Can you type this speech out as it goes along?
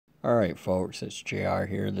Alright folks, it's JR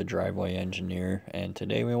here, the driveway engineer, and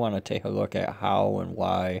today we want to take a look at how and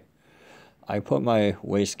why I put my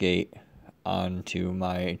wastegate onto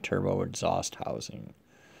my turbo exhaust housing.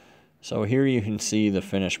 So here you can see the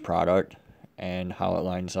finished product and how it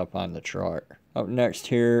lines up on the chart. Up next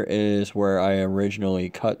here is where I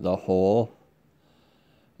originally cut the hole,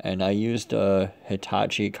 and I used a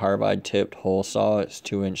Hitachi carbide tipped hole saw. It's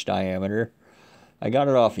 2-inch diameter. I got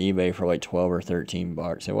it off eBay for like 12 or 13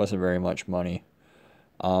 bucks. It wasn't very much money.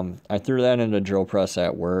 I threw that in the drill press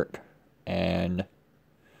at work and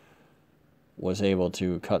was able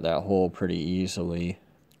to cut that hole pretty easily.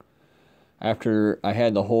 After I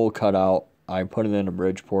had the hole cut out, I put it in a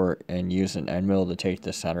Bridgeport and used an end mill to take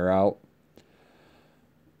the center out.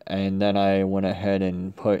 And then I went ahead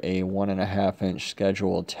and put a 1.5-inch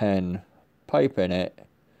Schedule 10 pipe in it.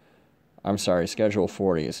 I'm sorry, Schedule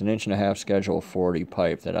 40. It's an 1.5 inch Schedule 40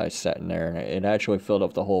 pipe that I set in there, and it actually filled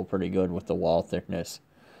up the hole pretty good with the wall thickness.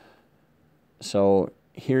 So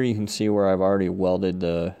here you can see where I've already welded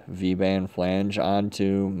the V-band flange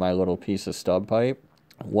onto my little piece of stub pipe.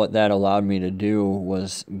 What that allowed me to do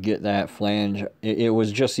was get that flange. It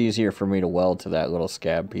was just easier for me to weld to that little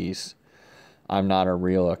scab piece. I'm not a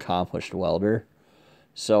real accomplished welder,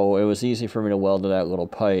 so it was easy for me to weld to that little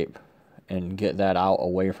pipe and get that out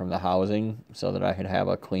away from the housing so that I could have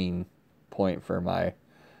a clean point for my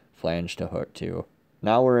flange to hook to.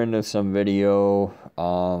 Now we're into some video.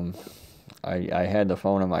 I had the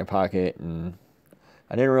phone in my pocket and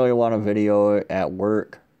I didn't really want to video it at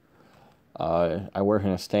work. I work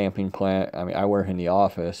in a stamping plant. I mean, I work in the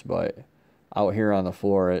office, but out here on the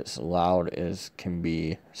floor it's loud as can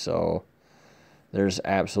be. So there's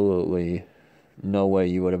absolutely no way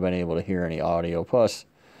you would have been able to hear any audio. Plus,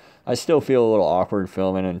 I still feel a little awkward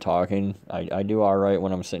filming and talking. I do alright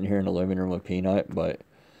when I'm sitting here in the living room with Peanut, but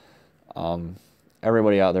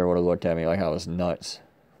everybody out there would have looked at me like I was nuts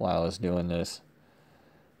while I was doing this.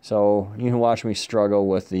 So you can watch me struggle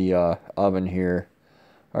with the oven here.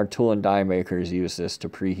 Our tool and die makers use this to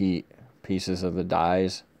preheat pieces of the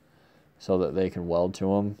dies so that they can weld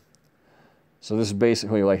to them. So this is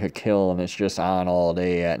basically like a kiln. It's just on all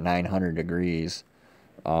day at 900 degrees.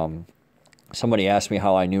 Somebody asked me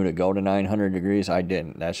how I knew to go to 900 degrees. I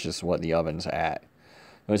didn't. That's just what the oven's at.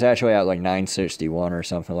 It was actually at like 961 or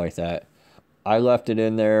something like that. I left it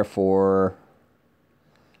in there for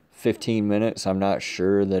 15 minutes. I'm not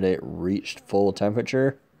sure that it reached full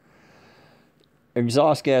temperature.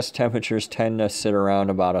 Exhaust gas temperatures tend to sit around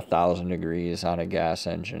about 1,000 degrees on a gas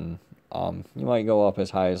engine. You might go up as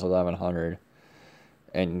high as 1,100.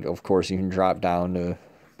 And of course you can drop down to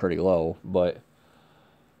pretty low, but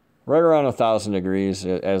right around 1,000 degrees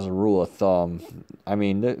as a rule of thumb. I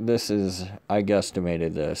mean, this is, I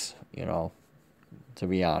guesstimated this, you know, to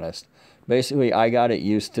be honest. Basically, I got it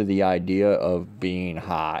used to the idea of being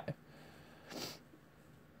hot.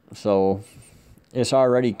 So it's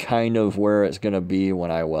already kind of where it's going to be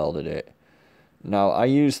when I welded it. Now, I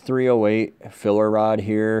use 308 filler rod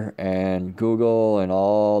here, and Google and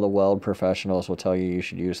all the weld professionals will tell you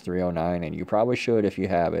should use 309, and you probably should if you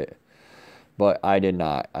have it. But I did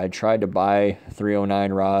not. I tried to buy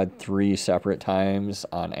 309 rod 3 separate times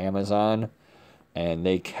on Amazon, and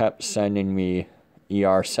they kept sending me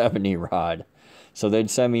ER70 rod. So they'd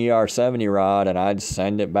send me ER70 rod, and I'd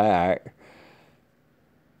send it back.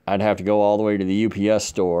 I'd have to go all the way to the UPS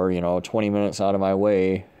store, you know, 20 minutes out of my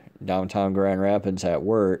way, downtown Grand Rapids at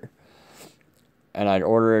work, and I'd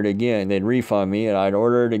order it again. They'd refund me, and I'd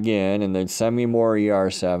order it again, and they'd send me more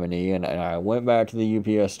ER70, and I went back to the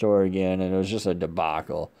UPS store again, and it was just a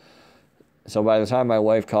debacle. So by the time my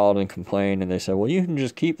wife called and complained, and they said, well, you can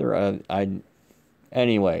just keep the...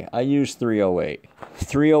 Anyway, I used 308.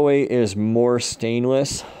 308 is more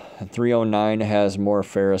stainless. 309 has more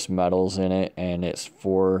ferrous metals in it, and it's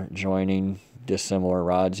for joining dissimilar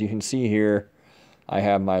rods. You can see here I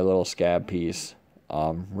have my little scab piece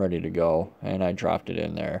ready to go, and I dropped it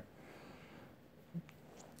in there.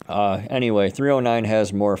 Anyway, 309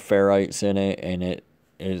 has more ferrites in it, and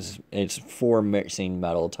it's for mixing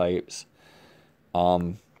metal types.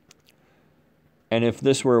 And if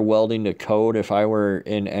this were welding to code, if I were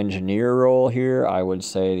in engineer role here, I would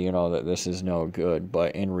say, you know, that this is no good.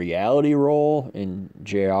 But in reality role, in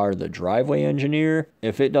JR, the driveway engineer,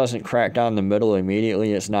 if it doesn't crack down the middle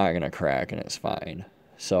immediately, it's not going to crack, and it's fine.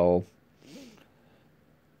 So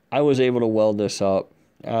I was able to weld this up.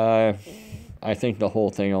 I think the whole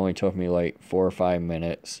thing only took me like 4 or 5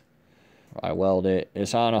 minutes. I weld it.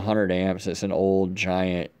 It's on 100 amps. It's an old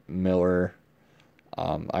giant Miller.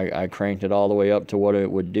 I cranked it all the way up to what it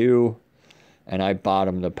would do, and I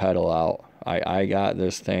bottomed the pedal out. I got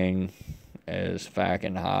this thing as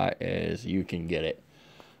fucking hot as you can get it.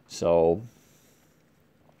 So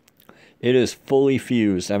it is fully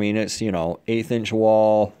fused. I mean, it's, you know, 1/8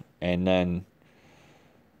 wall, and then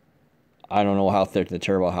I don't know how thick the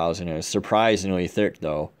turbo housing is. Surprisingly thick,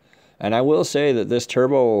 though. And I will say that this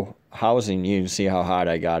turbo housing, you can see how hot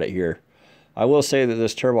I got it here. I will say that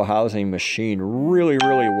this turbo housing machined really,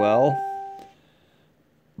 really well.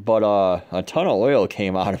 But a ton of oil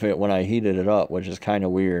came out of it when I heated it up, which is kind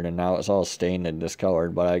of weird. And now it's all stained and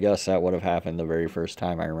discolored. But I guess that would have happened the very first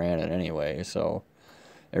time I ran it anyway. So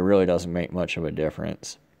it really doesn't make much of a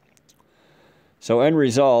difference. So end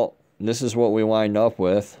result, this is what we wind up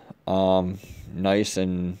with. Nice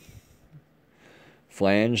and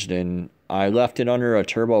flanged, and I left it under a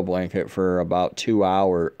turbo blanket for about 2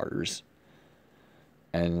 hours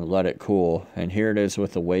and let it cool. And here it is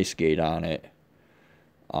with the wastegate on it,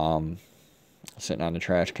 sitting on the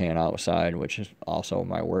trash can outside, which is also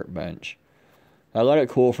my workbench. I let it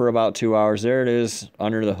cool for about 2 hours. There it is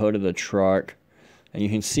under the hood of the truck. And you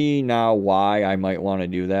can see now why I might want to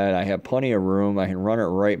do that. I have plenty of room. I can run it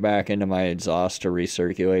right back into my exhaust to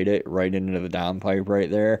recirculate it, right into the downpipe right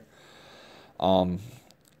there.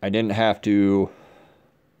 I didn't have to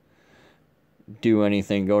do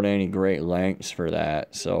anything, go to any great lengths for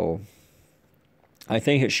that. So I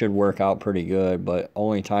think it should work out pretty good, but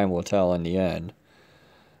only time will tell in the end.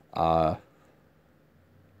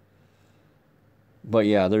 But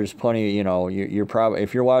yeah, there's plenty, you know, you're probably,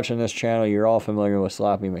 if you're watching this channel, you're all familiar with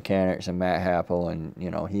Sloppy Mechanics and Matt Happel, and,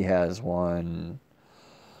 you know, he has one.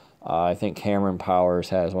 I think Cameron Powers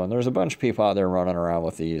has one. There's a bunch of people out there running around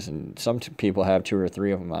with these, and some people have 2 or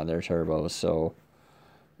 3 of them on their turbos, so,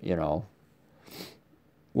 you know,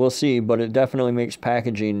 we'll see. But it definitely makes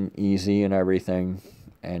packaging easy and everything,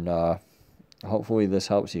 and hopefully this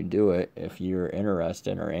helps you do it if you're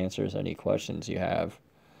interested or answers any questions you have.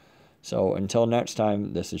 So until next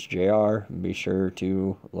time, this is JR. Be sure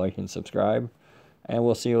to like and subscribe, and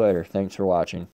we'll see you later. Thanks for watching.